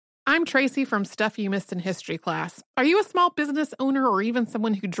I'm Tracy from Stuff You Missed in History class. Are you a small business owner or even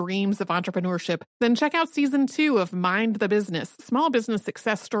someone who dreams of entrepreneurship? Then check out Season 2 of Mind the Business, small business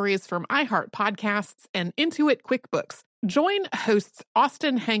success stories from iHeart Podcasts and Intuit QuickBooks. Join hosts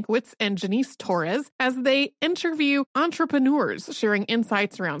Austin Hankwitz and Janice Torres as they interview entrepreneurs sharing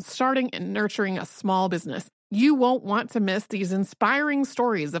insights around starting and nurturing a small business. You won't want to miss these inspiring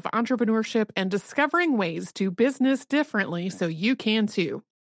stories of entrepreneurship and discovering ways to business differently so you can too.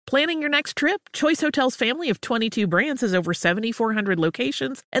 Planning your next trip? Choice Hotels' family of 22 brands has over 7,400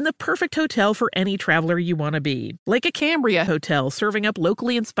 locations and the perfect hotel for any traveler you want to be. Like a Cambria hotel serving up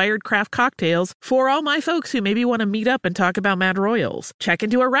locally inspired craft cocktails for all my folks who maybe want to meet up and talk about Mad Royals. Check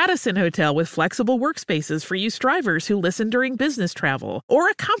into a Radisson hotel with flexible workspaces for you strivers who listen during business travel. Or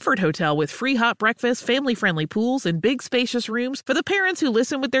a Comfort hotel with free hot breakfast, family-friendly pools, and big spacious rooms for the parents who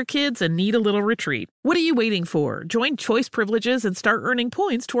listen with their kids and need a little retreat. What are you waiting for? Join Choice Privileges and start earning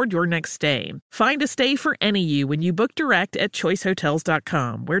points toward your next stay. Find a stay for any you when you book direct at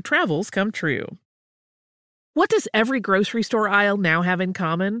choicehotels.com, where travels come true. What does every grocery store aisle now have in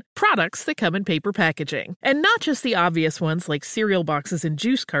common? Products that come in paper packaging. And not just the obvious ones like cereal boxes and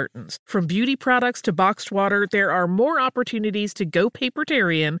juice cartons. From beauty products to boxed water, there are more opportunities to go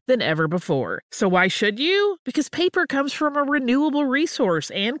papertarian than ever before. So why should you? Because paper comes from a renewable resource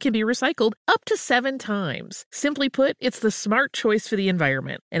and can be recycled up to 7 times. Simply put, it's the smart choice for the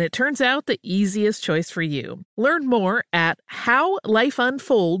environment. And it turns out the easiest choice for you. Learn more at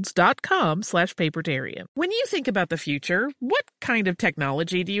howlifeunfolds.com/papertarian. When you think about the future, what kind of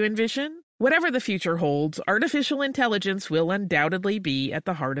technology do you envision? Whatever the future holds, artificial intelligence will undoubtedly be at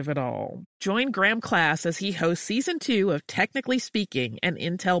the heart of it all. Join Graham Class as he hosts Season 2 of Technically Speaking, an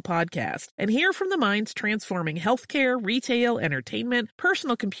Intel podcast, and hear from the minds transforming healthcare, retail, entertainment,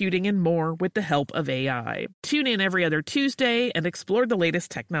 personal computing, and more with the help of AI. Tune in every other Tuesday and explore the latest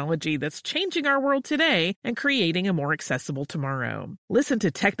technology that's changing our world today and creating a more accessible tomorrow. Listen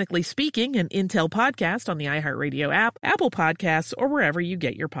to Technically Speaking, an Intel podcast on the iHeartRadio app, Apple Podcasts, or wherever you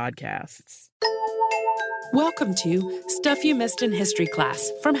get your podcasts. Welcome to Stuff You Missed in History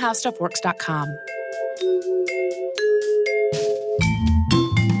class from HowStuffWorks.com.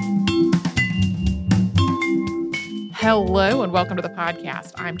 Hello and welcome to the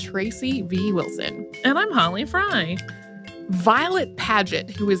podcast. I'm Tracy V. Wilson. And I'm Holly Fry. Violet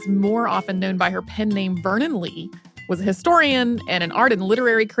Paget, who is more often known by her pen name Vernon Lee, was a historian and an art and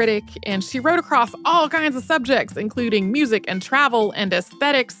literary critic, and she wrote across all kinds of subjects, including music and travel and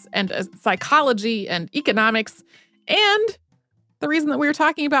aesthetics and psychology and economics. And the reason that we were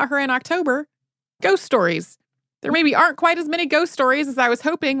talking about her in October, ghost stories. There maybe aren't quite as many ghost stories as I was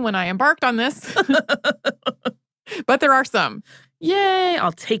hoping when I embarked on this, but there are some. Yay,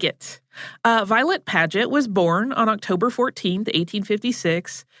 I'll take it. Violet Paget was born on October 14th,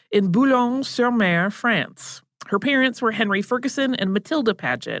 1856, in Boulogne-sur-Mer, France. Her parents were Henry Ferguson and Matilda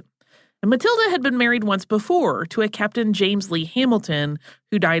Paget. And Matilda had been married once before to a Captain James Lee Hamilton,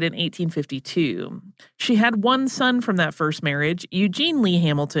 who died in 1852. She had one son from that first marriage, Eugene Lee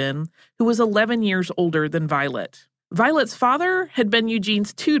Hamilton, who was 11 years older than Violet. Violet's father had been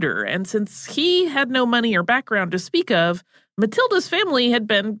Eugene's tutor, and since he had no money or background to speak of, Matilda's family had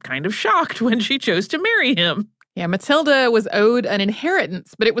been kind of shocked when she chose to marry him. Yeah, Matilda was owed an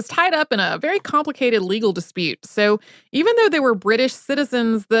inheritance, but it was tied up in a very complicated legal dispute. So even though they were British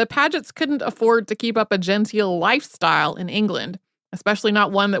citizens, the Pagets couldn't afford to keep up a genteel lifestyle in England, especially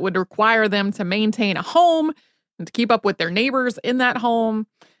not one that would require them to maintain a home and to keep up with their neighbors in that home.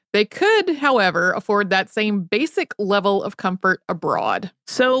 They could, however, afford that same basic level of comfort abroad.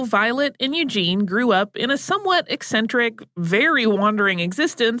 So Violet and Eugene grew up in a somewhat eccentric, very wandering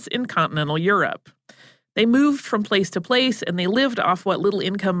existence in continental Europe. They moved from place to place, and they lived off what little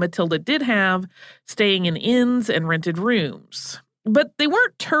income Matilda did have, staying in inns and rented rooms. But they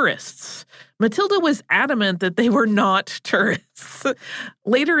weren't tourists. Matilda was adamant that they were not tourists.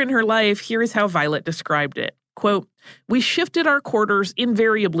 Later in her life, here is how Violet described it. Quote, "We shifted our quarters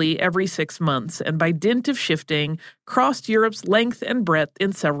invariably every 6 months, and by dint of shifting, crossed Europe's length and breadth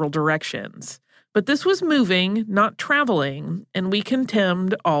in several directions. But this was moving, not traveling, and we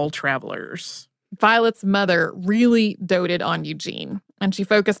contemned all travelers." Violet's mother really doted on Eugene, and she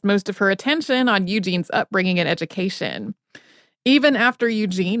focused most of her attention on Eugene's upbringing and education. Even after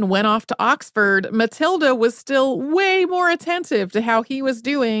Eugene went off to Oxford, Matilda was still way more attentive to how he was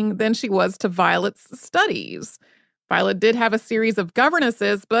doing than she was to Violet's studies. Violet did have a series of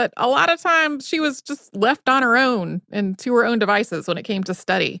governesses, but a lot of times she was just left on her own and to her own devices when it came to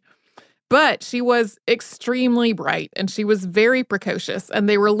study. But she was extremely bright, and she was very precocious, and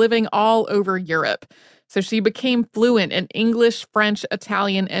they were living all over Europe. So she became fluent in English, French,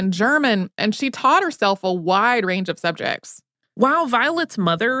 Italian, and German, and she taught herself a wide range of subjects. While Violet's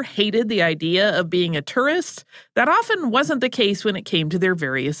mother hated the idea of being a tourist, that often wasn't the case when it came to their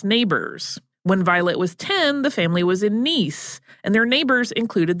various neighbors. When Violet was 10, the family was in Nice, and their neighbors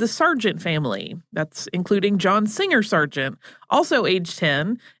included the Sargent family. That's including John Singer Sargent, also age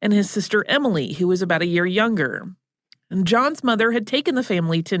 10, and his sister Emily, who was about a year younger. And John's mother had taken the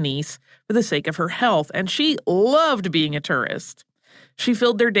family to Nice for the sake of her health, and she loved being a tourist. She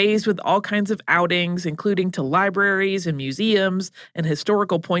filled their days with all kinds of outings, including to libraries and museums and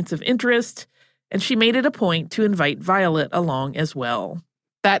historical points of interest, and she made it a point to invite Violet along as well.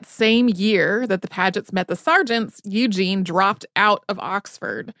 That same year that the Pagets met the Sargents, Eugene dropped out of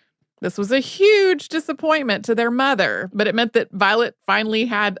Oxford. This was a huge disappointment to their mother, but it meant that Violet finally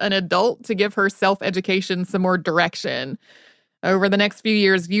had an adult to give her self-education some more direction. Over the next few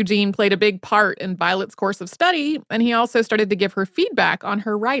years, Eugene played a big part in Violet's course of study, and he also started to give her feedback on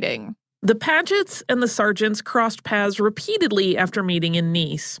her writing. The Pagets and the Sargents crossed paths repeatedly after meeting in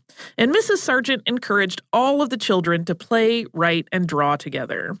Nice, and Mrs. Sargent encouraged all of the children to play, write, and draw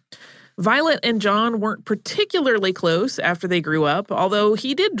together. Violet and John weren't particularly close after they grew up, although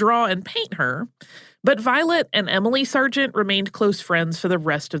he did draw and paint her. But Violet and Emily Sargent remained close friends for the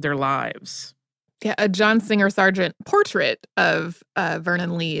rest of their lives. Yeah, a John Singer Sargent portrait of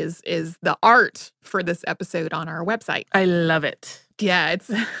Vernon Lee is the art for this episode on our website. I love it. Yeah,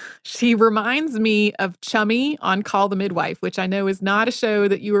 she reminds me of Chummy on Call the Midwife, which I know is not a show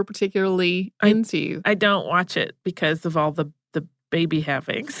that you were particularly into. I don't watch it because of all the baby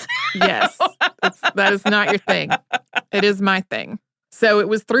havings. Yes, that is not your thing. It is my thing. So it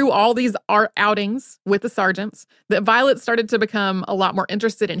was through all these art outings with the Sargents that Violet started to become a lot more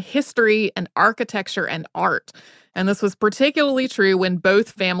interested in history and architecture and art. And this was particularly true when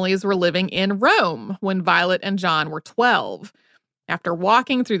both families were living in Rome when Violet and John were 12. After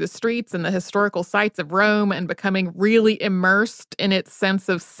walking through the streets and the historical sites of Rome and becoming really immersed in its sense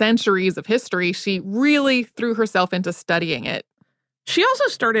of centuries of history, she really threw herself into studying it. She also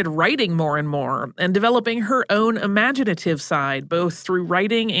started writing more and more and developing her own imaginative side, both through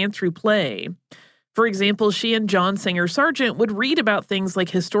writing and through play. For example, she and John Singer Sargent would read about things like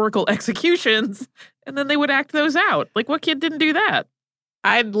historical executions, and then they would act those out. Like, what kid didn't do that?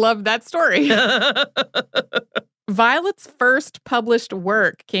 I'd love that story. Violet's first published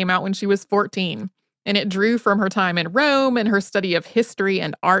work came out when she was 14. And it drew from her time in Rome and her study of history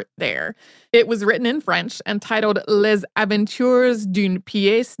and art there. It was written in French and titled Les Aventures d'une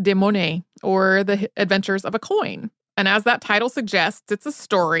pièce de monnaie, or The Adventures of a Coin. And as that title suggests, it's a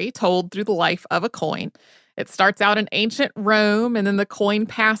story told through the life of a coin. It starts out in ancient Rome, and then the coin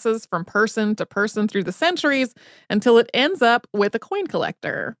passes from person to person through the centuries until it ends up with a coin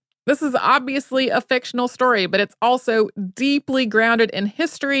collector. This is obviously a fictional story, but it's also deeply grounded in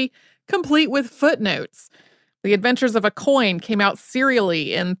history, complete with footnotes. The Adventures of a Coin came out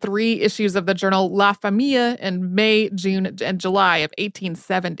serially in 3 issues of the journal La Famille in May, June, and July of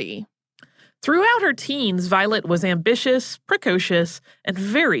 1870. Throughout her teens, Violet was ambitious, precocious, and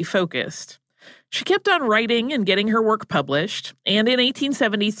very focused. She kept on writing and getting her work published, and in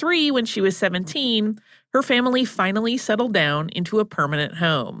 1873, when she was 17, her family finally settled down into a permanent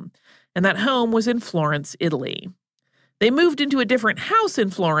home, and that home was in Florence, Italy. They moved into a different house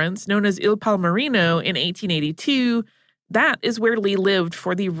in Florence, known as Il Palmerino, in 1882. That is where Lee lived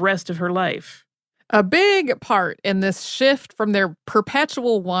for the rest of her life. A big part in this shift from their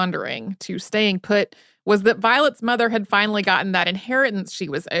perpetual wandering to staying put was that Violet's mother had finally gotten that inheritance she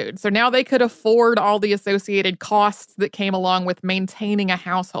was owed. So now they could afford all the associated costs that came along with maintaining a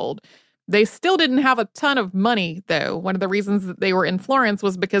household. They still didn't have a ton of money, though. One of the reasons that they were in Florence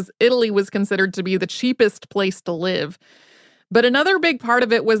was because Italy was considered to be the cheapest place to live. But another big part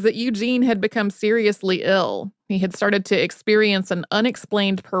of it was that Eugene had become seriously ill. He had started to experience an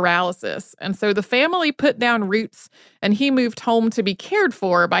unexplained paralysis. And so the family put down roots, and he moved home to be cared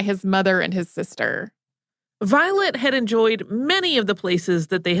for by his mother and his sister. Violet had enjoyed many of the places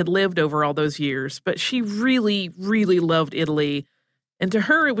that they had lived over all those years, but she really, really loved Italy. And to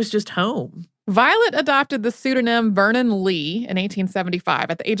her, it was just home. Violet adopted the pseudonym Vernon Lee in 1875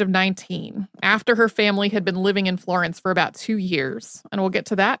 at the age of 19, after her family had been living in Florence for about 2 years. And we'll get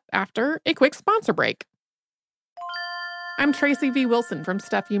to that after a quick sponsor break. I'm Tracy V. Wilson from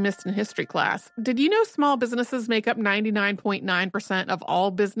Stuff You Missed in History Class. Did you know small businesses make up 99.9% of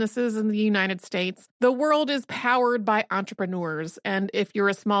all businesses in the United States? The world is powered by entrepreneurs, and if you're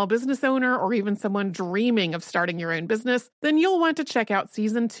a small business owner or even someone dreaming of starting your own business, then you'll want to check out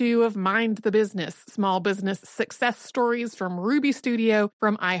Season 2 of Mind the Business, small business success stories from Ruby Studio,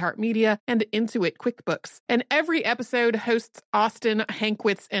 from iHeartMedia, and Intuit QuickBooks. And every episode, hosts Austin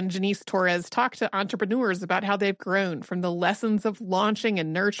Hankwitz and Janice Torres talk to entrepreneurs about how they've grown from the lessons of launching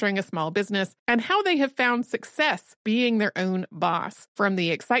and nurturing a small business and how they have found success being their own boss. From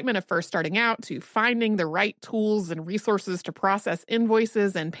the excitement of first starting out to finding the right tools and resources to process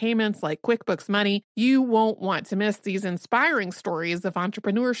invoices and payments like QuickBooks Money, you won't want to miss these inspiring stories of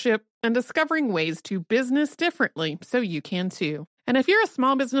entrepreneurship and discovering ways to business differently so you can too. And if you're a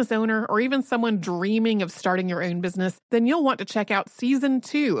small business owner or even someone dreaming of starting your own business, then you'll want to check out Season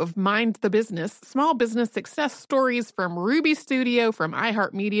 2 of Mind the Business, small business success stories from Ruby Studio, from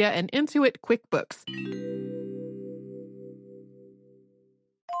iHeartMedia, and Intuit QuickBooks.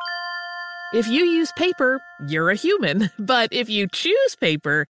 If you use paper, you're a human. But if you choose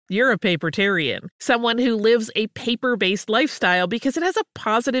paper, you're a papertarian, someone who lives a paper-based lifestyle because it has a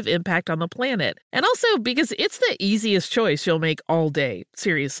positive impact on the planet. And also because it's the easiest choice you'll make all day.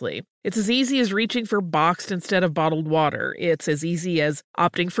 Seriously. It's as easy as reaching for boxed instead of bottled water. It's as easy as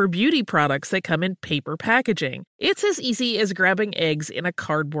opting for beauty products that come in paper packaging. It's as easy as grabbing eggs in a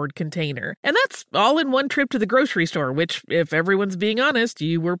cardboard container. And that's all in one trip to the grocery store, which, if everyone's being honest,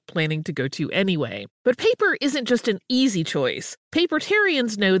 you were planning to go to anyway. But paper isn't just an easy choice.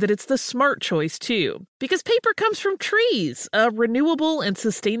 Papertarians know that it's the smart choice, too. Because paper comes from trees, a renewable and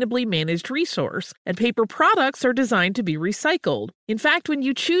sustainably managed resource. And paper products are designed to be recycled. In fact, when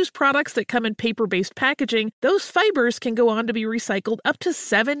you choose products that come in paper-based packaging, those fibers can go on to be recycled up to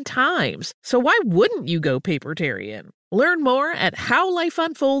 7 times. So why wouldn't you go papertarian? Learn more at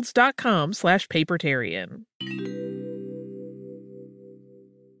howlifeunfolds.com/papertarian.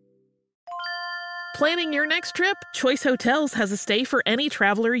 Planning your next trip? Choice Hotels has a stay for any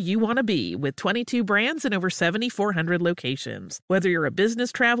traveler you want to be, with 22 brands and over 7,400 locations. Whether you're a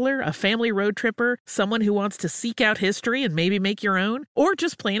business traveler, a family road tripper, someone who wants to seek out history and maybe make your own, or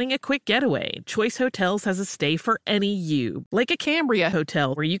just planning a quick getaway, Choice Hotels has a stay for any you. Like a Cambria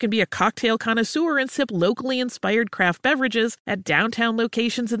Hotel, where you can be a cocktail connoisseur and sip locally inspired craft beverages at downtown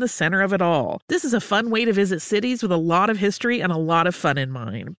locations in the center of it all. This is a fun way to visit cities with a lot of history and a lot of fun in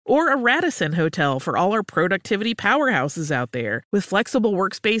mind. Or a Radisson Hotel for all our productivity powerhouses out there. With flexible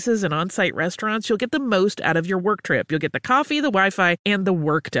workspaces and on-site restaurants, you'll get the most out of your work trip. You'll get the coffee, the Wi-Fi, and the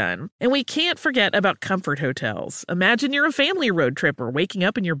work done. And we can't forget about Comfort Hotels. Imagine you're a family road tripper, waking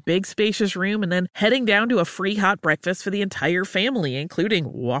up in your big spacious room and then heading down to a free hot breakfast for the entire family,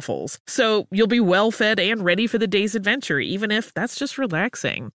 including waffles. So you'll be well fed and ready for the day's adventure, even if that's just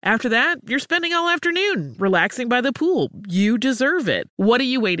relaxing. After that, you're spending all afternoon relaxing by the pool. You deserve it. What are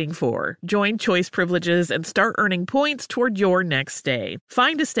you waiting for? Join Choice Privileges and start earning points toward your next stay.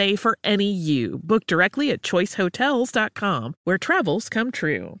 Find a stay for any you. Book directly at choicehotels.com, where travels come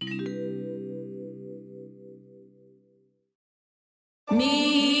true.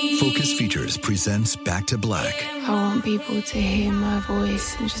 Focus Features presents Back to Black. I want people to hear my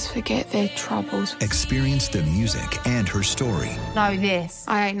voice and just forget their troubles. Experience the music and her story. Know this,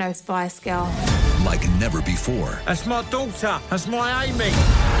 I ain't no Spice Girl. Like never before. That's my daughter. That's my Amy.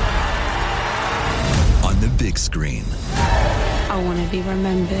 On the big screen. I want to be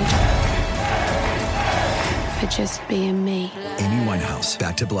remembered for just being me. Amy Winehouse,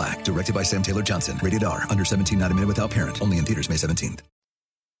 Back to Black, directed by Sam Taylor Johnson. Rated R, under 17, not a minute without parent. Only in theaters May 17th.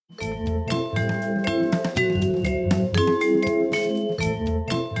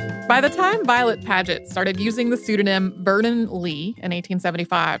 By the time Violet Paget started using the pseudonym Vernon Lee in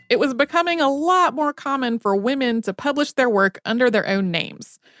 1875, it was becoming a lot more common for women to publish their work under their own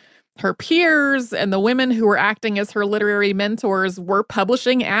names. Her peers and the women who were acting as her literary mentors were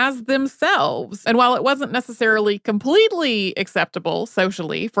publishing as themselves. And while it wasn't necessarily completely acceptable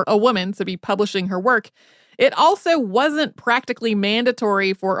socially for a woman to be publishing her work, it also wasn't practically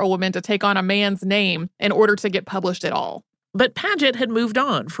mandatory for a woman to take on a man's name in order to get published at all. But Paget had moved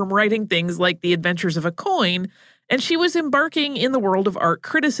on from writing things like The Adventures of a Coin, and she was embarking in the world of art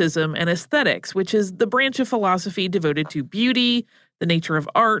criticism and aesthetics, which is the branch of philosophy devoted to beauty, the nature of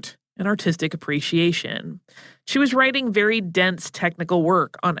art, and artistic appreciation. She was writing very dense technical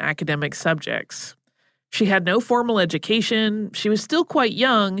work on academic subjects. She had no formal education, she was still quite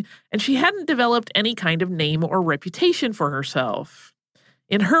young, and she hadn't developed any kind of name or reputation for herself.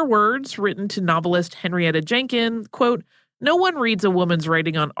 In her words, written to novelist Henrietta Jenkins, quote, No one reads a woman's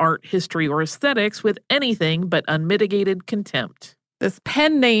writing on art, history, or aesthetics with anything but unmitigated contempt. This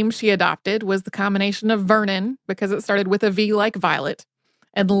pen name she adopted was the combination of Vernon, because it started with a V like Violet,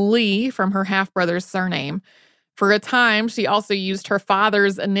 and Lee from her half-brother's surname. For a time, she also used her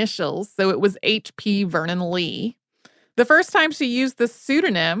father's initials, so it was H.P. Vernon Lee. The first time she used the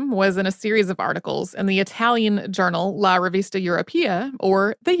pseudonym was in a series of articles in the Italian journal La Rivista Europea,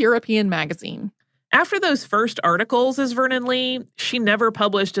 or the European magazine. After those first articles as Vernon Lee, she never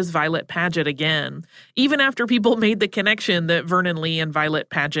published as Violet Paget again, even after people made the connection that Vernon Lee and Violet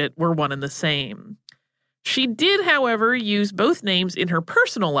Paget were one and the same. She did, however, use both names in her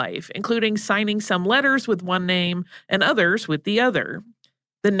personal life, including signing some letters with one name and others with the other.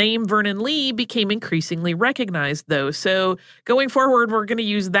 The name Vernon Lee became increasingly recognized, though, so going forward, we're going to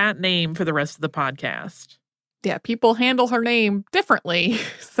use that name for the rest of the podcast. Yeah, people handle her name differently.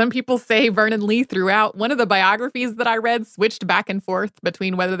 Some people say Vernon Lee throughout. One of the biographies that I read switched back and forth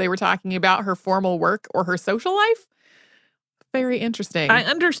between whether they were talking about her formal work or her social life. Very interesting. I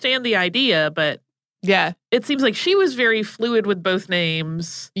understand the idea, but yeah, it seems like she was very fluid with both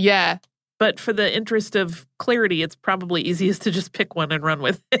names. Yeah. But for the interest of clarity, it's probably easiest to just pick one and run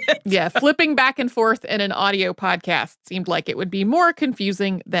with it. Yeah, flipping back and forth in an audio podcast seemed like it would be more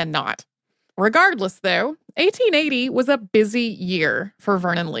confusing than not. Regardless, though, 1880 was a busy year for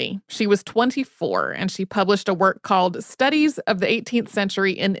Vernon Lee. She was 24, and she published a work called Studies of the 18th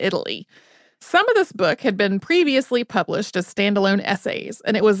Century in Italy. Some of this book had been previously published as standalone essays,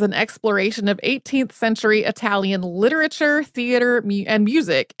 and it was an exploration of 18th century Italian literature, theater, and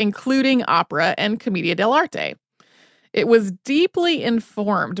music, including opera and commedia dell'arte. It was deeply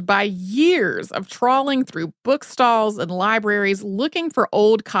informed by years of trawling through bookstalls and libraries looking for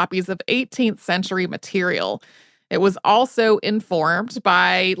old copies of 18th century material. It was also informed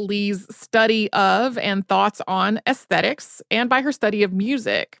by Lee's study of and thoughts on aesthetics and by her study of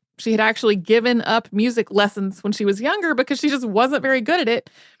music. She had actually given up music lessons when she was younger because she just wasn't very good at it.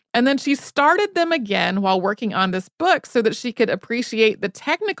 And then she started them again while working on this book so that she could appreciate the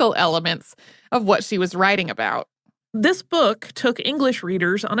technical elements of what she was writing about. This book took English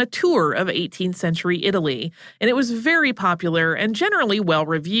readers on a tour of 18th century Italy, and it was very popular and generally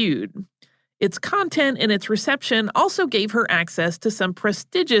well-reviewed. Its content and its reception also gave her access to some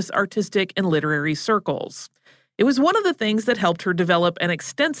prestigious artistic and literary circles. It was one of the things that helped her develop an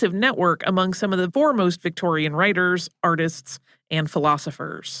extensive network among some of the foremost Victorian writers, artists, and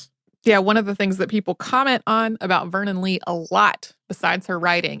philosophers. Yeah, one of the things that people comment on about Vernon Lee a lot, besides her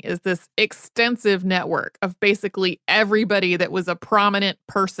writing, is this extensive network of basically everybody that was a prominent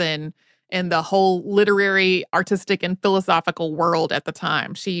person in the whole literary, artistic, and philosophical world at the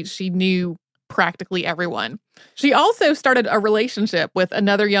time. She knew practically everyone. She also started a relationship with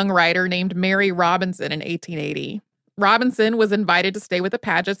another young writer named Mary Robinson in 1880. Robinson was invited to stay with the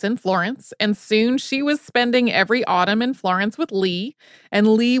Pagets in Florence, and soon she was spending every autumn in Florence with Lee, and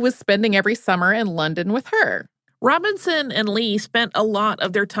Lee was spending every summer in London with her. Robinson and Lee spent a lot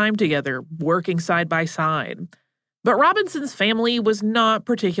of their time together, working side by side. But Robinson's family was not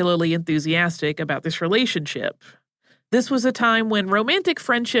particularly enthusiastic about this relationship. This was a time when romantic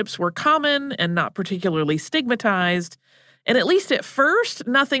friendships were common and not particularly stigmatized, and at least at first,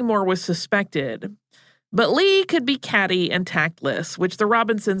 nothing more was suspected. But Lee could be catty and tactless, which the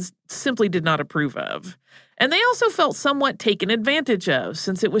Robinsons simply did not approve of. And they also felt somewhat taken advantage of,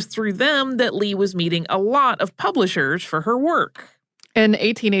 since it was through them that Lee was meeting a lot of publishers for her work. In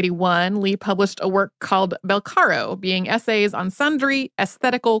 1881, Lee published a work called Belcaro, being essays on sundry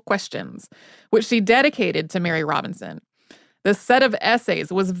aesthetical questions, which she dedicated to Mary Robinson. The set of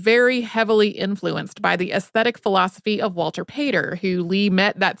essays was very heavily influenced by the aesthetic philosophy of Walter Pater, who Lee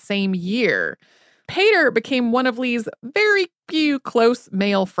met that same year. Pater became one of Lee's very few close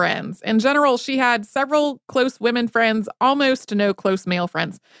male friends. In general, she had several close women friends, almost no close male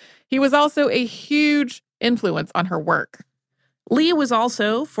friends. He was also a huge influence on her work. Lee was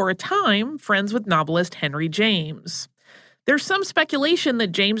also, for a time, friends with novelist Henry James. There's some speculation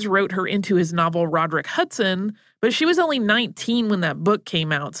that James wrote her into his novel Roderick Hudson, but she was only 19 when that book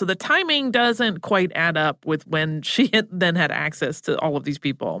came out, so the timing doesn't quite add up with when she then had access to all of these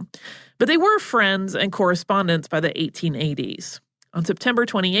people. But they were friends and correspondents by the 1880s. On September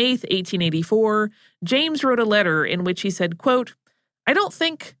 28, 1884, James wrote a letter in which he said, quote, I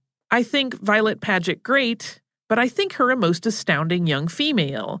think Violet Paget great, but I think her a most astounding young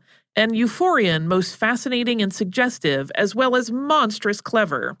female, and Euphorion most fascinating and suggestive, as well as monstrous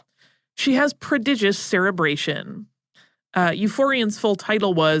clever. She has prodigious cerebration. Euphorion's full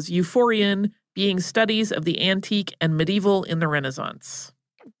title was Euphorion, Being Studies of the Antique and Medieval in the Renaissance.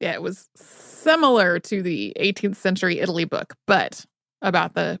 Yeah, it was similar to the 18th century Italy book, but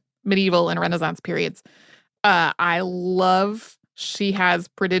about the medieval and Renaissance periods. I love she has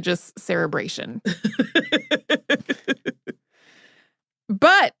prodigious cerebration.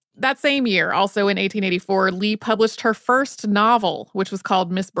 But that same year, also in 1884, Lee published her first novel, which was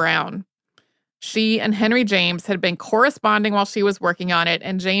called Miss Brown. She and Henry James had been corresponding while she was working on it,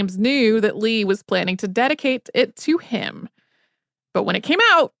 and James knew that Lee was planning to dedicate it to him. But when it came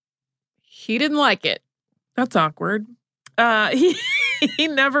out, he didn't like it. That's awkward. He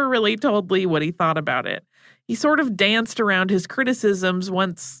never really told Lee what he thought about it. He sort of danced around his criticisms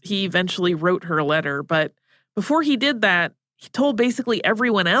once he eventually wrote her a letter, but before he did that, he told basically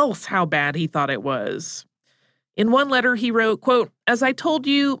everyone else how bad he thought it was. In one letter, he wrote, quote, "As I told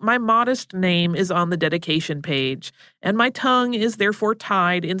you, my modest name is on the dedication page, and my tongue is therefore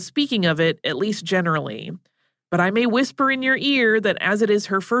tied in speaking of it, at least generally. But I may whisper in your ear that as it is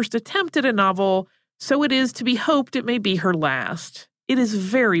her first attempt at a novel, so it is to be hoped it may be her last. It is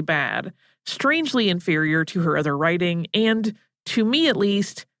very bad, strangely inferior to her other writing, and, to me at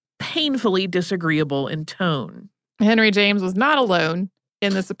least, painfully disagreeable in tone." Henry James was not alone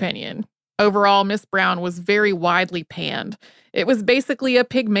in this opinion. Overall, Miss Brown was very widely panned. It was basically a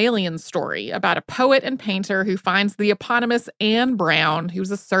Pygmalion story about a poet and painter who finds the eponymous Anne Brown,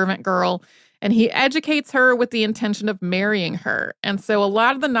 who's a servant girl, and he educates her with the intention of marrying her. And so a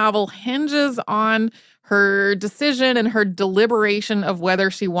lot of the novel hinges on her decision and her deliberation of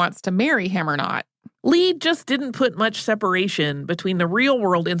whether she wants to marry him or not. Lee just didn't put much separation between the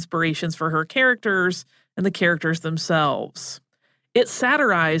real-world inspirations for her characters and the characters themselves. It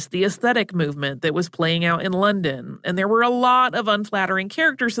satirized the aesthetic movement that was playing out in London, and there were a lot of unflattering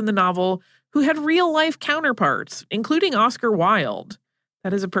characters in the novel who had real-life counterparts, including Oscar Wilde.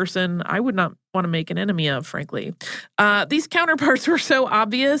 That is a person I would not want to make an enemy of, frankly. These counterparts were so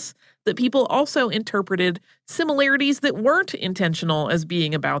obvious that people also interpreted similarities that weren't intentional as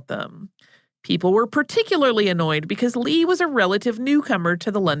being about them. People were particularly annoyed because Lee was a relative newcomer to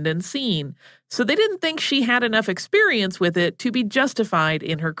the London scene, so they didn't think she had enough experience with it to be justified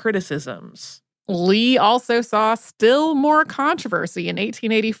in her criticisms. Lee also saw still more controversy in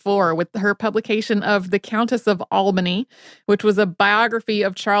 1884 with her publication of The Countess of Albany, which was a biography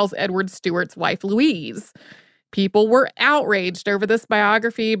of Charles Edward Stuart's wife, Louise. People were outraged over this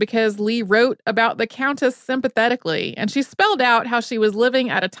biography because Lee wrote about the Countess sympathetically, and she spelled out how she was living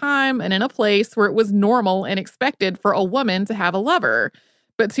at a time and in a place where it was normal and expected for a woman to have a lover.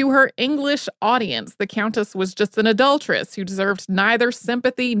 But to her English audience, the Countess was just an adulteress who deserved neither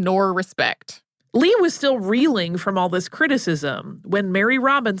sympathy nor respect. Lee was still reeling from all this criticism when Mary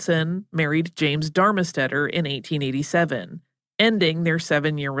Robinson married James Darmesteter in 1887, ending their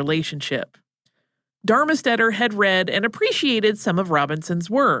 7-year relationship. Darmesteter had read and appreciated some of Robinson's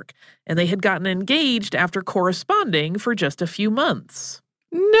work, and they had gotten engaged after corresponding for just a few months.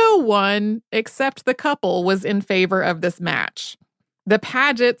 No one, except the couple, was in favor of this match. The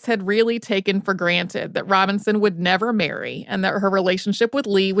Pagets had really taken for granted that Robinson would never marry and that her relationship with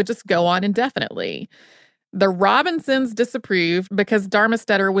Lee would just go on indefinitely. The Robinsons disapproved because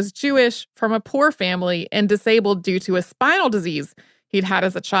Darmesteter was Jewish, from a poor family, and disabled due to a spinal disease he'd had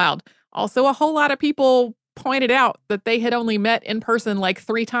as a child. Also, a whole lot of people pointed out that they had only met in person like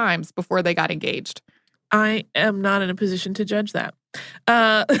 3 times before they got engaged. I am not in a position to judge that.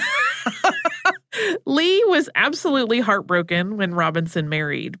 Lee was absolutely heartbroken when Robinson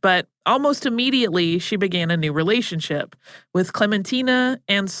married, but almost immediately she began a new relationship with Clementina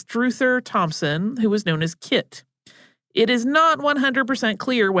Anstruther Thompson, who was known as Kit. It is not 100%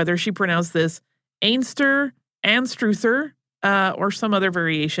 clear whether she pronounced this Anstruther, or some other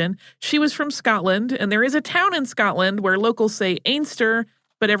variation. She was from Scotland, and there is a town in Scotland where locals say Ainster,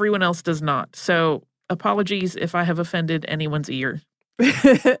 but everyone else does not. So apologies if I have offended anyone's ear.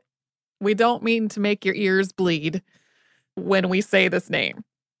 We don't mean to make your ears bleed when we say this name.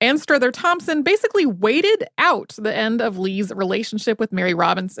 Anstruther Thompson basically waited out the end of Lee's relationship with Mary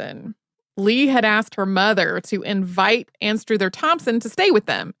Robinson. Lee had asked her mother to invite Anstruther Thompson to stay with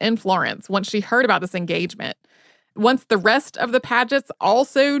them in Florence once she heard about this engagement. Once the rest of the Pagets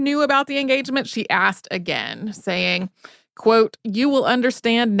also knew about the engagement, she asked again, saying, quote, "You will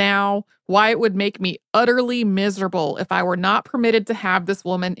understand now why it would make me utterly miserable if I were not permitted to have this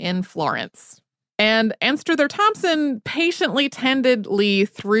woman in Florence." And Anstruther Thompson patiently tended Lee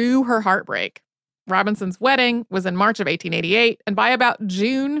through her heartbreak. Robinson's wedding was in March of 1888, and by about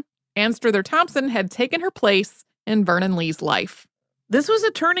June, Anstruther Thompson had taken her place in Vernon Lee's life. This was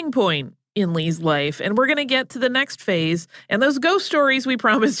a turning point in Lee's life, and we're going to get to the next phase and those ghost stories we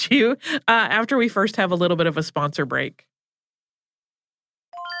promised you after we first have a little bit of a sponsor break.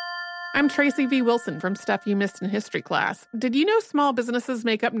 I'm Tracy V. Wilson from Stuff You Missed in History Class. Did you know small businesses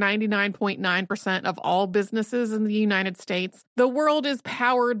make up 99.9% of all businesses in the United States? The world is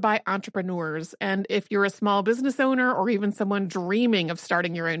powered by entrepreneurs, and if you're a small business owner or even someone dreaming of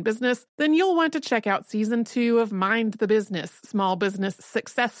starting your own business, then you'll want to check out Season 2 of Mind the Business, small business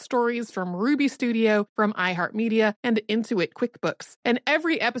success stories from Ruby Studio, from iHeartMedia, and Intuit QuickBooks. In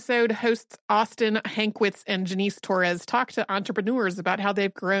every episode, hosts Austin Hankwitz and Janice Torres talk to entrepreneurs about how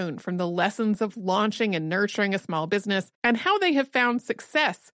they've grown from the lessons of launching and nurturing a small business and how they have found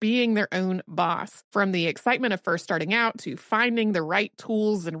success being their own boss. From the excitement of first starting out to finding the right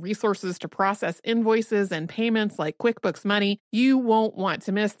tools and resources to process invoices and payments like QuickBooks Money, you won't want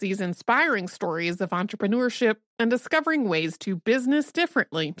to miss these inspiring stories of entrepreneurship and discovering ways to business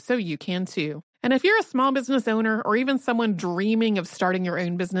differently so you can too. And if you're a small business owner or even someone dreaming of starting your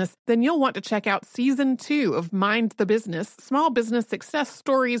own business, then you'll want to check out Season 2 of Mind the Business, small business success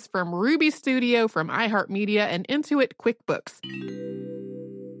stories from Ruby Studio, from iHeartMedia, and Intuit QuickBooks.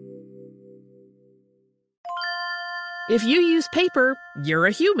 If you use paper, you're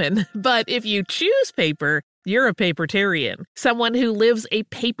a human. But if you choose paper, you're a papertarian, someone who lives a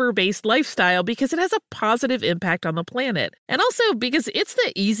paper-based lifestyle because it has a positive impact on the planet. And also because it's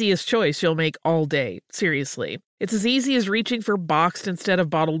the easiest choice you'll make all day. Seriously. It's as easy as reaching for boxed instead of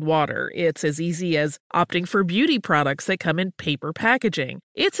bottled water. It's as easy as opting for beauty products that come in paper packaging.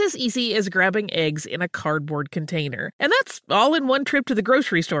 It's as easy as grabbing eggs in a cardboard container. And that's all in one trip to the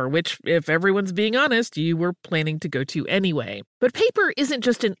grocery store, which, if everyone's being honest, you were planning to go to anyway. But paper isn't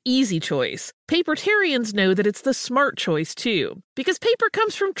just an easy choice. Papertarians know that it's the smart choice, too. Because paper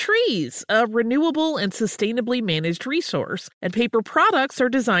comes from trees, a renewable and sustainably managed resource. And paper products are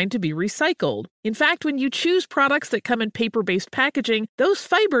designed to be recycled. In fact, when you choose products that come in paper-based packaging, those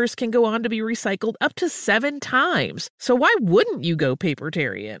fibers can go on to be recycled up to 7 times. So why wouldn't you go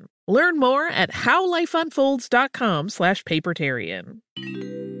papertarian? Learn more at howlifeunfolds.com/papertarian.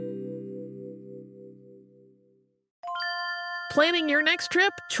 Planning your next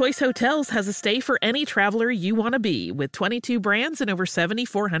trip? Choice Hotels has a stay for any traveler you want to be, with 22 brands and over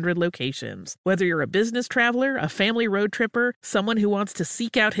 7,400 locations. Whether you're a business traveler, a family road tripper, someone who wants to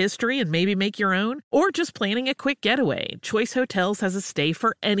seek out history and maybe make your own, or just planning a quick getaway, Choice Hotels has a stay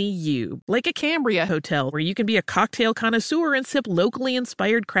for any you. Like a Cambria Hotel, where you can be a cocktail connoisseur and sip locally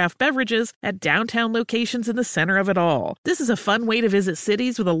inspired craft beverages at downtown locations in the center of it all. This is a fun way to visit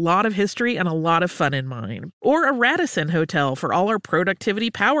cities with a lot of history and a lot of fun in mind. Or a Radisson Hotel, for all our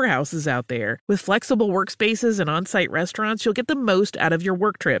productivity powerhouses out there. With flexible workspaces and on-site restaurants, you'll get the most out of your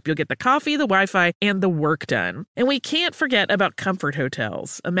work trip. You'll get the coffee, the Wi-Fi, and the work done. And we can't forget about Comfort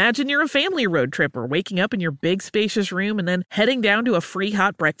Hotels. Imagine you're a family road tripper, waking up in your big spacious room and then heading down to a free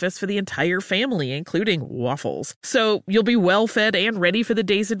hot breakfast for the entire family, including waffles. So you'll be well fed and ready for the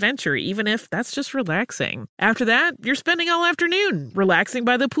day's adventure, even if that's just relaxing. After that, you're spending all afternoon relaxing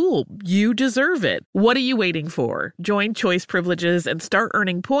by the pool. You deserve it. What are you waiting for? Join Choice Privileges and start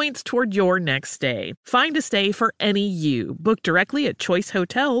earning points toward your next stay. Find a stay for any you. Book directly at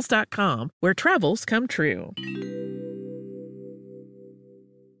choicehotels.com, where travels come true.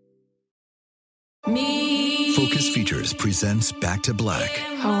 Focus Features presents Back to Black.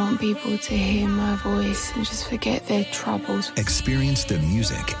 I want people to hear my voice and just forget their troubles. Experience the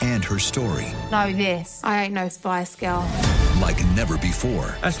music and her story Know this, I ain't no Spice Girl. like never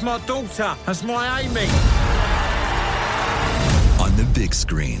before. That's my daughter. That's my Amy. On the big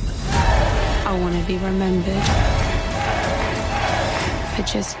screen. I want to be remembered for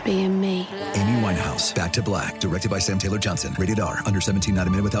just being me. Amy Winehouse, Back to Black, directed by Sam Taylor Johnson. Rated R, under 17, not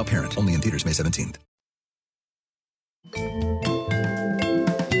a minute without parent. Only in theaters May 17th.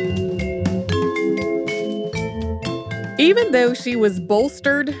 Even though she was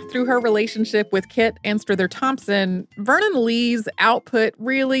bolstered through her relationship with Kit Anstruther-Thompson, Vernon Lee's output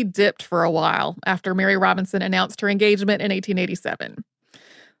really dipped for a while after Mary Robinson announced her engagement in 1887.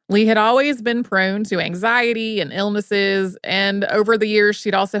 Lee had always been prone to anxiety and illnesses, and over the years,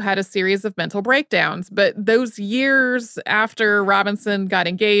 she'd also had a series of mental breakdowns. But those years after Robinson got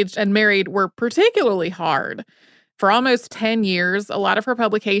engaged and married were particularly hard. For almost 10 years, a lot of her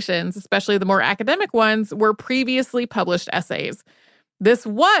publications, especially the more academic ones, were previously published essays. This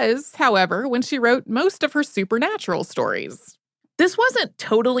was, however, when she wrote most of her supernatural stories. This wasn't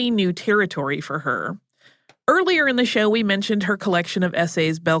totally new territory for her. Earlier in the show, we mentioned her collection of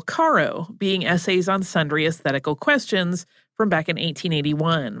essays Belcaro, being essays on sundry aesthetical questions from back in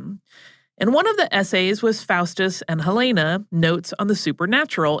 1881. And one of the essays was Faustus and Helena, Notes on the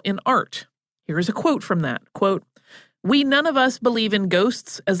Supernatural in Art. Here's a quote from that. Quote, "We none of us believe in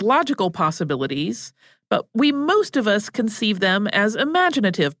ghosts as logical possibilities, But most of us conceive them as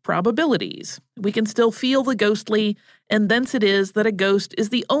imaginative probabilities. We can still feel the ghostly, and thence it is that a ghost is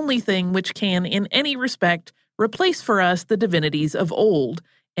the only thing which can, in any respect, replace for us the divinities of old,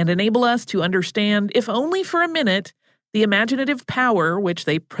 and enable us to understand, if only for a minute, the imaginative power which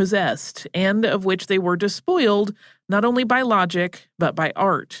they possessed, and of which they were despoiled not only by logic, but by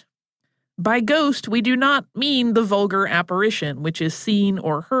art. By ghost, we do not mean the vulgar apparition which is seen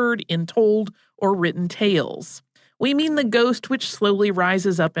or heard in told or written tales. We mean the ghost which slowly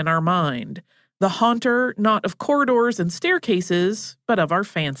rises up in our mind, the haunter not of corridors and staircases, but of our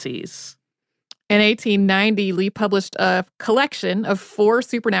fancies. In 1890, Lee published a collection of 4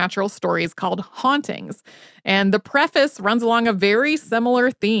 supernatural stories called Hauntings, and the preface runs along a very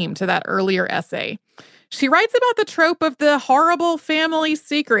similar theme to that earlier essay. She writes about the trope of the horrible family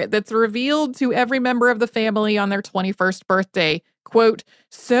secret that's revealed to every member of the family on their 21st birthday, quote,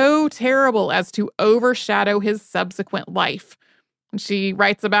 so terrible as to overshadow his subsequent life. She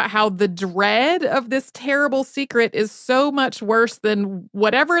writes about how the dread of this terrible secret is so much worse than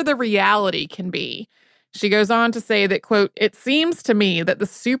whatever the reality can be. She goes on to say that, quote, it seems to me that the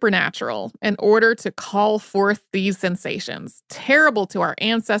supernatural, in order to call forth these sensations, terrible to our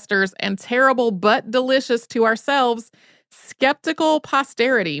ancestors and terrible but delicious to ourselves, skeptical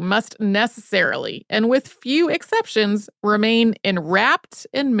posterity must necessarily, and with few exceptions, remain enwrapped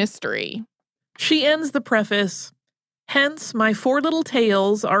in mystery. She ends the preface, hence, my 4 little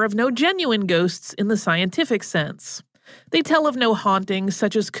tales are of no genuine ghosts in the scientific sense. They tell of no hauntings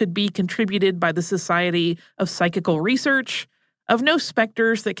such as could be contributed by the Society of Psychical Research, of no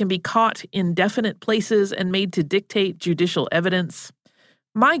specters that can be caught in definite places and made to dictate judicial evidence.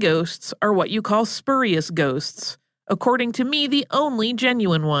 My ghosts are what you call spurious ghosts, according to me the only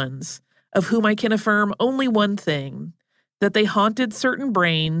genuine ones, of whom I can affirm only one thing, that they haunted certain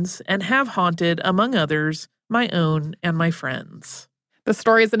brains and have haunted, among others, my own and my friends. The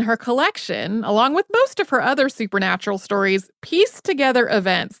stories in her collection, along with most of her other supernatural stories, piece together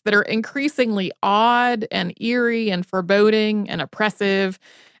events that are increasingly odd and eerie and foreboding and oppressive,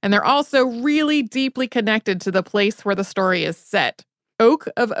 and they're also really deeply connected to the place where the story is set. Oak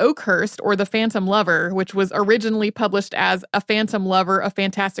of Oakhurst, or The Phantom Lover, which was originally published as A Phantom Lover, A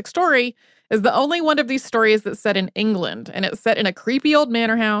Fantastic Story, is the only one of these stories that's set in England, and it's set in a creepy old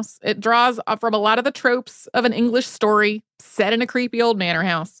manor house. It draws from a lot of the tropes of an English story set in a creepy old manor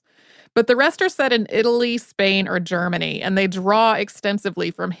house. But the rest are set in Italy, Spain, or Germany, and they draw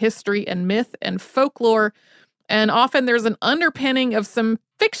extensively from history and myth and folklore, and often there's an underpinning of some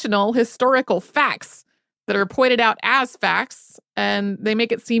fictional historical facts that are pointed out as facts, and they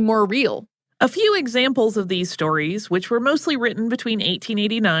make it seem more real. A few examples of these stories, which were mostly written between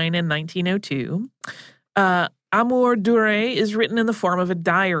 1889 and 1902. Amour Duré is written in the form of a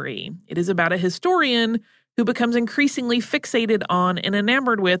diary. It is about a historian who becomes increasingly fixated on and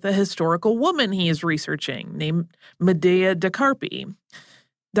enamored with a historical woman he is researching, named Medea da Carpi.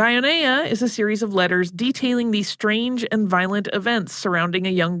 Dionea is a series of letters detailing the strange and violent events surrounding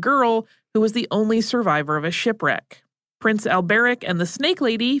a young girl who was the only survivor of a shipwreck. Prince Alberic and the Snake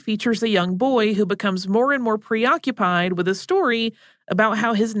Lady features a young boy who becomes more and more preoccupied with a story about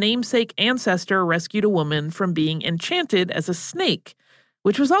how his namesake ancestor rescued a woman from being enchanted as a snake,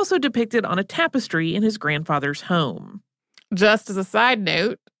 which was also depicted on a tapestry in his grandfather's home. Just as a side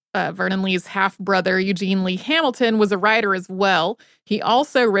note, Vernon Lee's half-brother, Eugene Lee Hamilton, was a writer as well. He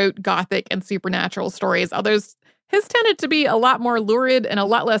also wrote Gothic and supernatural stories, although his tended to be a lot more lurid and a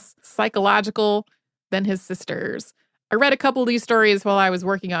lot less psychological than his sister's. I read a couple of these stories while I was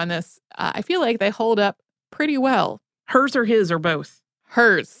working on this. I feel like they hold up pretty well. Hers or his or both?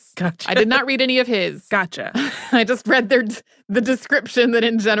 Hers. Gotcha. I did not read any of his. Gotcha. I just read the description that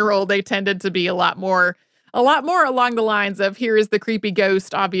in general they tended to be a lot more along the lines of here is the creepy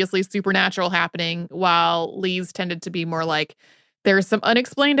ghost, obviously supernatural happening, while Lee's tended to be more like there's some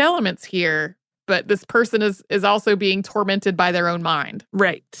unexplained elements here, but this person is also being tormented by their own mind.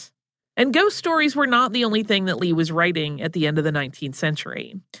 Right. And ghost stories were not the only thing that Lee was writing at the end of the 19th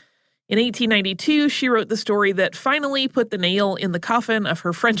century. In 1892, she wrote the story that finally put the nail in the coffin of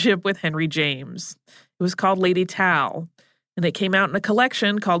her friendship with Henry James. It was called Lady Tal, and it came out in a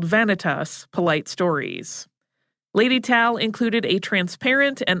collection called Vanitas, Polite Stories. Lady Tal included a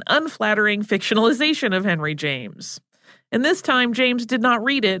transparent and unflattering fictionalization of Henry James. And this time, James did not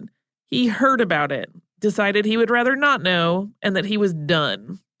read it. He heard about it, decided he would rather not know, and that he was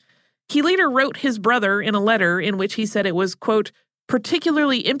done. He later wrote his brother in a letter in which he said it was, quote,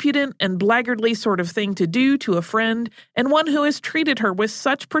 particularly impudent and blackguardly sort of thing to do to a friend and one who has treated her with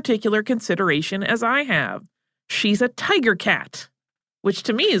such particular consideration as I have. She's a tiger cat. which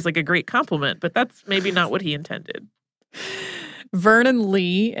to me is like a great compliment, but that's maybe not what he intended. Vernon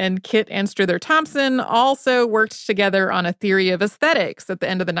Lee and Kit Anstruther Thompson also worked together on a theory of aesthetics at the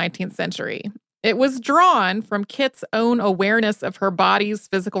end of the 19th century. It was drawn from Kit's own awareness of her body's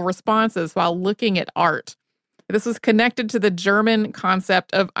physical responses while looking at art. This was connected to the German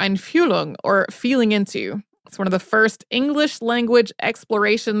concept of Einfühlung, or feeling into. It's one of the first English language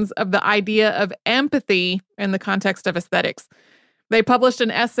explorations of the idea of empathy in the context of aesthetics. They published an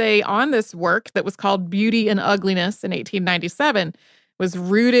essay on this work that was called Beauty and Ugliness in 1897. It was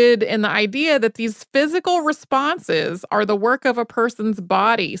rooted in the idea that these physical responses are the work of a person's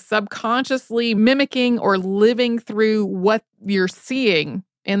body, subconsciously mimicking or living through what you're seeing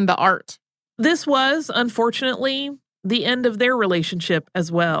in the art. This was, unfortunately, the end of their relationship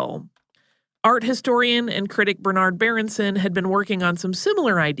as well. Art historian and critic Bernard Berenson had been working on some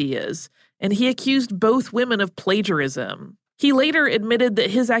similar ideas, and he accused both women of plagiarism. He later admitted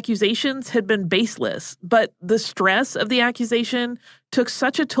that his accusations had been baseless, but the stress of the accusation took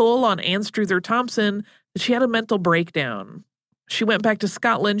such a toll on Anstruther Thompson that she had a mental breakdown. She went back to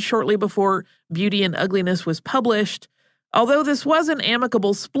Scotland shortly before Beauty and Ugliness was published, although this was an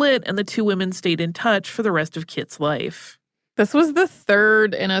amicable split and the two women stayed in touch for the rest of Kit's life. This was the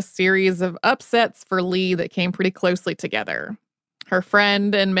third in a series of upsets for Lee that came pretty closely together. Her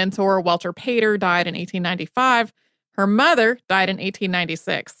friend and mentor Walter Pater died in 1895. Her mother died in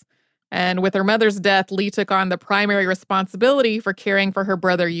 1896. And with her mother's death, Lee took on the primary responsibility for caring for her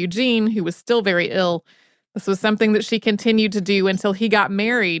brother Eugene, who was still very ill. This was something that she continued to do until he got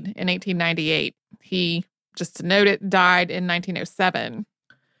married in 1898. He, just to note it, died in 1907.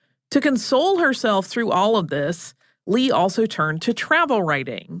 To console herself through all of this, Lee also turned to travel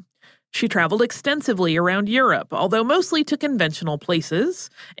writing. She traveled extensively around Europe, although mostly to conventional places,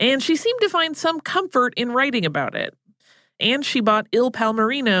 and she seemed to find some comfort in writing about it. And she bought Il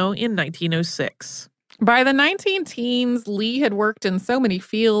Palmerino in 1906. By the 19-teens, Lee had worked in so many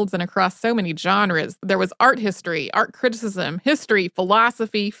fields and across so many genres. There was art history, art criticism, history,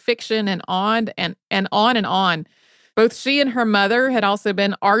 philosophy, fiction, and on and on. Both she and her mother had also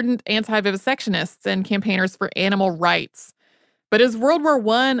been ardent anti-vivisectionists and campaigners for animal rights. But as World War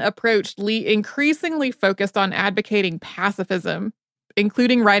I approached, Lee increasingly focused on advocating pacifism,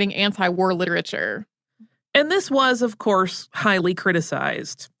 including writing anti-war literature. And this was, of course, highly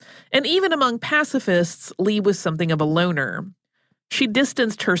criticized. And even among pacifists, Lee was something of a loner. She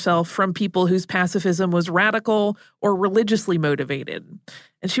distanced herself from people whose pacifism was radical or religiously motivated.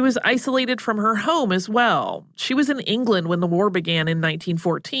 And she was isolated from her home as well. She was in England when the war began in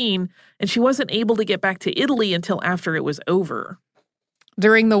 1914, and she wasn't able to get back to Italy until after it was over.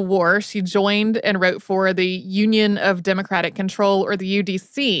 During the war, she joined and wrote for the Union of Democratic Control, or the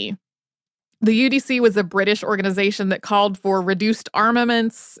UDC. The UDC was a British organization that called for reduced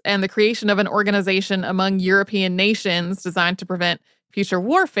armaments and the creation of an organization among European nations designed to prevent future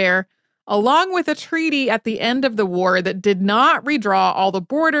warfare, along with a treaty at the end of the war that did not redraw all the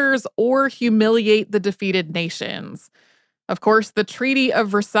borders or humiliate the defeated nations. Of course, the Treaty of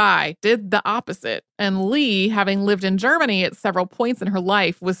Versailles did the opposite, and Lee, having lived in Germany at several points in her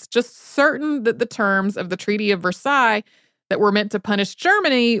life, was just certain that the terms of the Treaty of Versailles that were meant to punish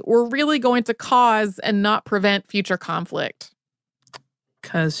Germany were really going to cause and not prevent future conflict.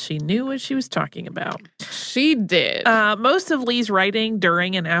 Because she knew what she was talking about. She did. Most of Lee's writing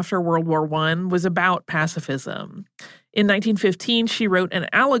during and after World War I was about pacifism. In 1915, she wrote an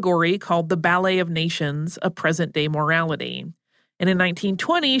allegory called The Ballet of Nations, A Present-Day Morality. And in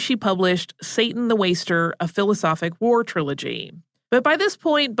 1920, she published Satan the Waster, a philosophic war trilogy. But by this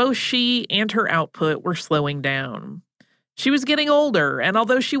point, both she and her output were slowing down. She was getting older, and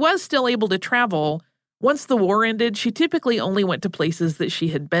although she was still able to travel, once the war ended, she typically only went to places that she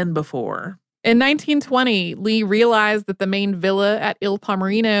had been before. In 1920, Lee realized that the main villa at Il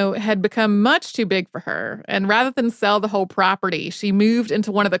Palmerino had become much too big for her, and rather than sell the whole property, she moved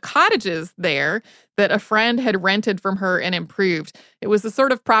into one of the cottages there that a friend had rented from her and improved. It was the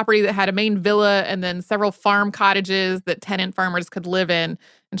sort of property that had a main villa and then several farm cottages that tenant farmers could live in,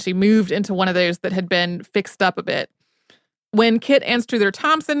 and she moved into one of those that had been fixed up a bit. When Kit Anstruther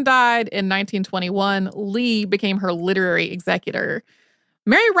Thompson died in 1921, Lee became her literary executor.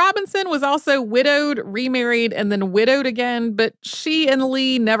 Mary Robinson was also widowed, remarried, and then widowed again, but she and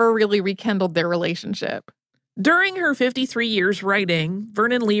Lee never really rekindled their relationship. During her 53 years writing,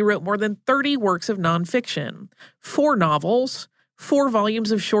 Vernon Lee wrote more than 30 works of nonfiction, 4 novels, 4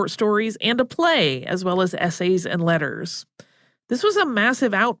 volumes of short stories, and a play, as well as essays and letters. This was a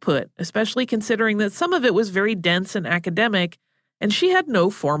massive output, especially considering that some of it was very dense and academic, and she had no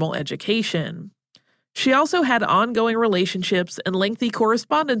formal education. She also had ongoing relationships and lengthy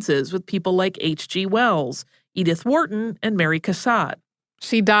correspondences with people like H.G. Wells, Edith Wharton, and Mary Cassatt.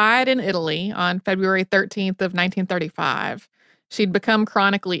 She died in Italy on February 13th of 1935. She'd become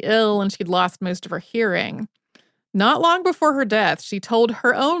chronically ill and she'd lost most of her hearing. Not long before her death, she told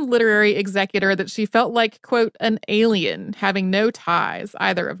her own literary executor that she felt like, quote, an alien, having no ties,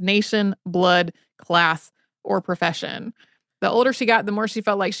 either of nation, blood, class, or profession. The older she got, the more she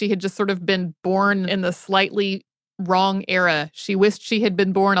felt like she had just sort of been born in the slightly wrong era. She wished she had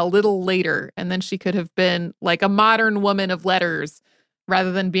been born a little later, and then she could have been like a modern woman of letters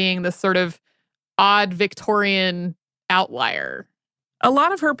rather than being this sort of odd Victorian outlier. A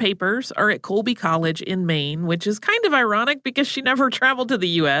lot of her papers are at Colby College in Maine, which is kind of ironic because she never traveled to the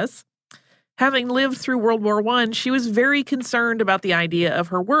U.S. Having lived through World War I, she was very concerned about the idea of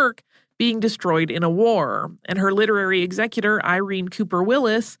her work being destroyed in a war, and her literary executor, Irene Cooper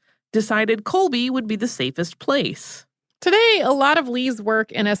Willis, decided Colby would be the safest place. Today, a lot of Lee's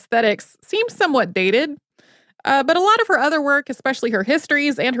work in aesthetics seems somewhat dated, but a lot of her other work, especially her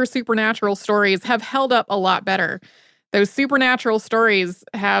histories and her supernatural stories, have held up a lot better. Those supernatural stories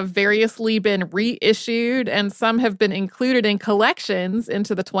have variously been reissued, and some have been included in collections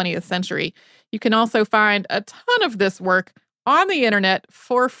into the 20th century. You can also find a ton of this work on the internet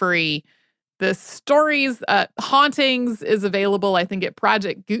for free. The stories, Hauntings is available, I think, at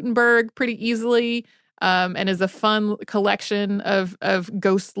Project Gutenberg pretty easily, and is a fun collection of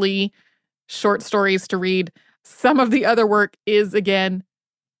ghostly short stories to read. Some of the other work is, again,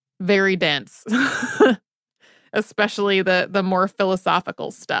 very dense. Especially the more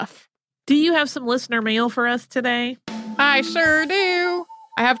philosophical stuff. Do you have some listener mail for us today? I sure do.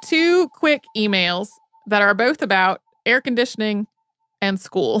 I have 2 quick emails that are both about air conditioning and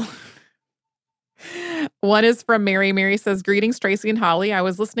school. One is from Mary. Mary says, "Greetings, Tracy and Holly. I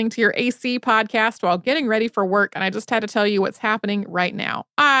was listening to your AC podcast while getting ready for work, and I just had to tell you what's happening right now.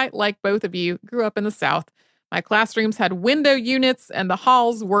 I, like both of you, grew up in the South. My classrooms had window units, and the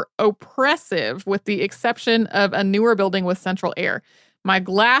halls were oppressive, with the exception of a newer building with central air. My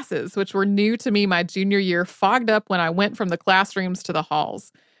glasses, which were new to me my junior year, fogged up when I went from the classrooms to the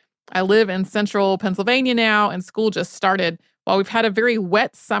halls. I live in central Pennsylvania now, and school just started. While we've had a very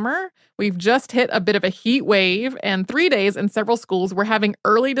wet summer, we've just hit a bit of a heat wave, and 3 days in several schools we're having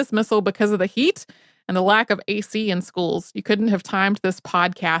early dismissal because of the heat and the lack of AC in schools. You couldn't have timed this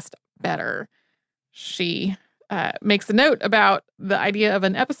podcast better." She makes a note about the idea of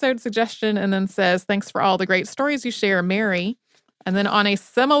an episode suggestion and then says, "Thanks for all the great stories you share, Mary." And then on a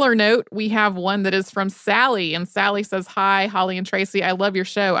similar note, we have one that is from Sally. And Sally says, "Hi, Holly and Tracy. I love your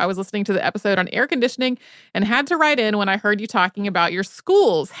show. I was listening to the episode on air conditioning and had to write in when I heard you talking about your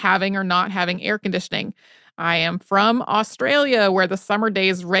schools having or not having air conditioning. I am from Australia, where the summer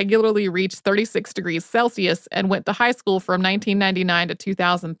days regularly reach 36 degrees Celsius, and went to high school from 1999 to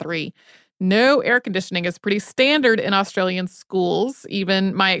 2003. No air conditioning is pretty standard in Australian schools.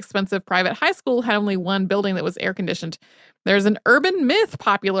 Even my expensive private high school had only one building that was air conditioned. There's an urban myth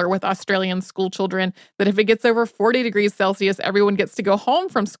popular with Australian school children that if it gets over 40 degrees Celsius, everyone gets to go home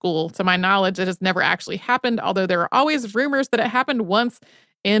from school. To my knowledge, it has never actually happened, although there are always rumors that it happened once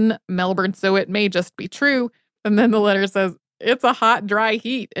in Melbourne, so it may just be true." And then the letter says, "It's a hot, dry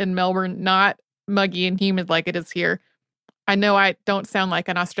heat in Melbourne, not muggy and humid like it is here." I know I don't sound like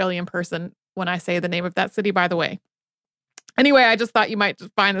an Australian person when I say the name of that city, by the way. Anyway, I just thought you might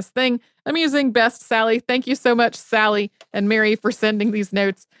just find this thing amusing. Best, Sally. Thank you so much, Sally and Mary, for sending these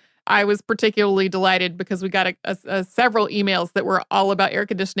notes. I was particularly delighted because we got several emails that were all about air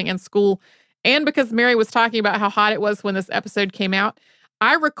conditioning in school. And because Mary was talking about how hot it was when this episode came out,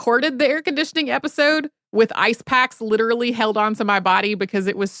 I recorded the air conditioning episode with ice packs literally held onto my body because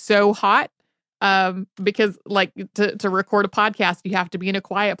it was so hot. Because like to record a podcast, you have to be in a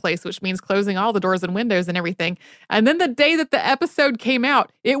quiet place, which means closing all the doors and windows and everything. And then the day that the episode came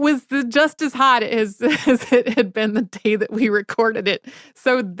out, it was just as hot as it had been the day that we recorded it.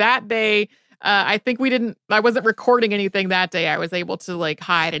 So that day, I wasn't recording anything that day. I was able to like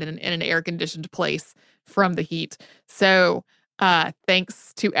hide in an air conditioned place from the heat. So,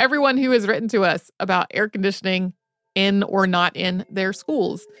 thanks to everyone who has written to us about air conditioning in or not in their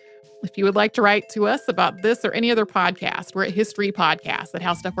schools. If you would like to write to us about this or any other podcast, we're at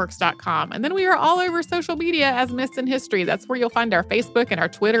historypodcast@howstuffworks.com. And then we are all over social media as Missed in History. That's where you'll find our Facebook and our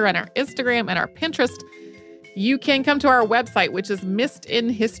Twitter and our Instagram and our Pinterest. You can come to our website, which is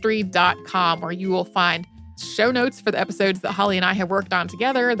missedinhistory.com, where you will find show notes for the episodes that Holly and I have worked on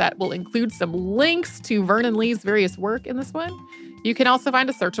together that will include some links to Vernon Lee's various work in this one. You can also find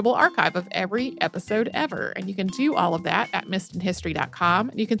a searchable archive of every episode ever, and you can do all of that at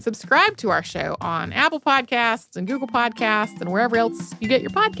missedinhistory.com. You can subscribe to our show on Apple Podcasts and Google Podcasts and wherever else you get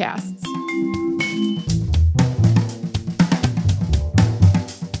your podcasts.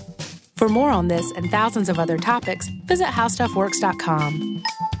 For more on this and thousands of other topics, visit howstuffworks.com.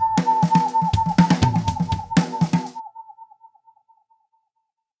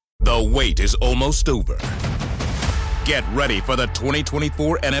 The wait is almost over. Get ready for the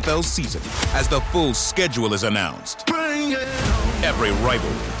 2024 NFL season as the full schedule is announced. Every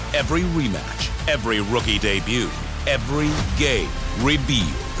rivalry, every rematch, every rookie debut, every game revealed.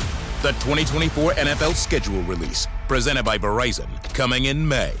 The 2024 NFL schedule release, presented by Verizon, coming in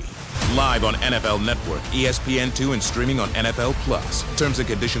May. Live on NFL Network, ESPN2, and streaming on NFL Plus. Terms and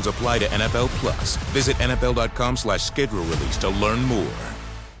conditions apply to NFL Plus. Visit NFL.com/schedule release to learn more.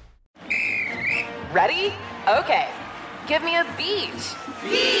 Ready? Okay. Give me a beach.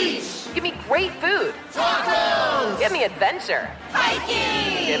 Beach. Give me great food. Tacos. Give me adventure.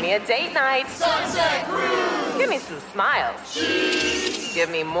 Hiking. Give me a date night. Sunset cruise. Give me some smiles. Cheese. Give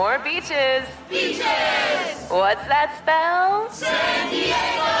me more beaches. Beaches. What's that spell? San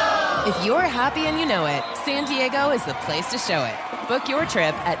Diego. If you're happy and you know it, San Diego is the place to show it. Book your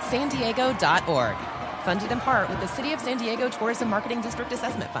trip at sandiego.org. Funded in part with the City of San Diego Tourism Marketing District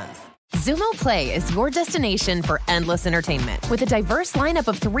Assessment Funds. Xumo Play is your destination for endless entertainment. With a diverse lineup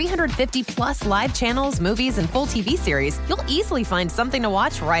of 350-plus live channels, movies, and full TV series, you'll easily find something to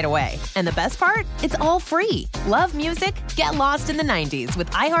watch right away. And the best part? It's all free. Love music? Get lost in the 90s with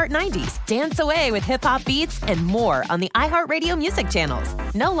iHeart 90s, dance away with hip-hop beats, and more on the iHeartRadio music channels.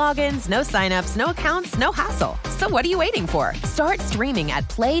 No logins, no signups, no accounts, no hassle. So what are you waiting for? Start streaming at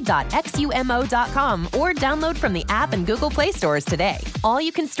play.xumo.com or download from the app and Google Play stores today. All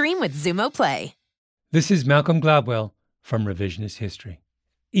you can stream with Xumo Play. This is Malcolm Gladwell from Revisionist History.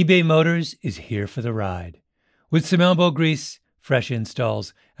 eBay Motors is here for the ride. With some elbow grease, fresh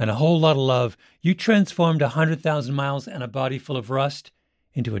installs, and a whole lot of love, you transformed 100,000 miles and a body full of rust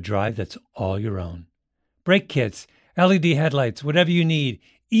into a drive that's all your own. Brake kits, LED headlights, whatever you need,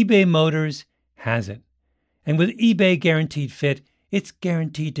 eBay Motors has it. And with eBay Guaranteed Fit, it's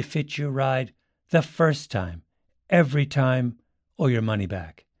guaranteed to fit your ride the first time, every time, or your money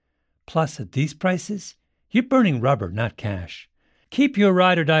back. Plus, at these prices, you're burning rubber, not cash. Keep your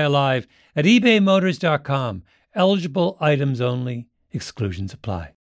ride or die alive at ebaymotors.com. Eligible items only. Exclusions apply.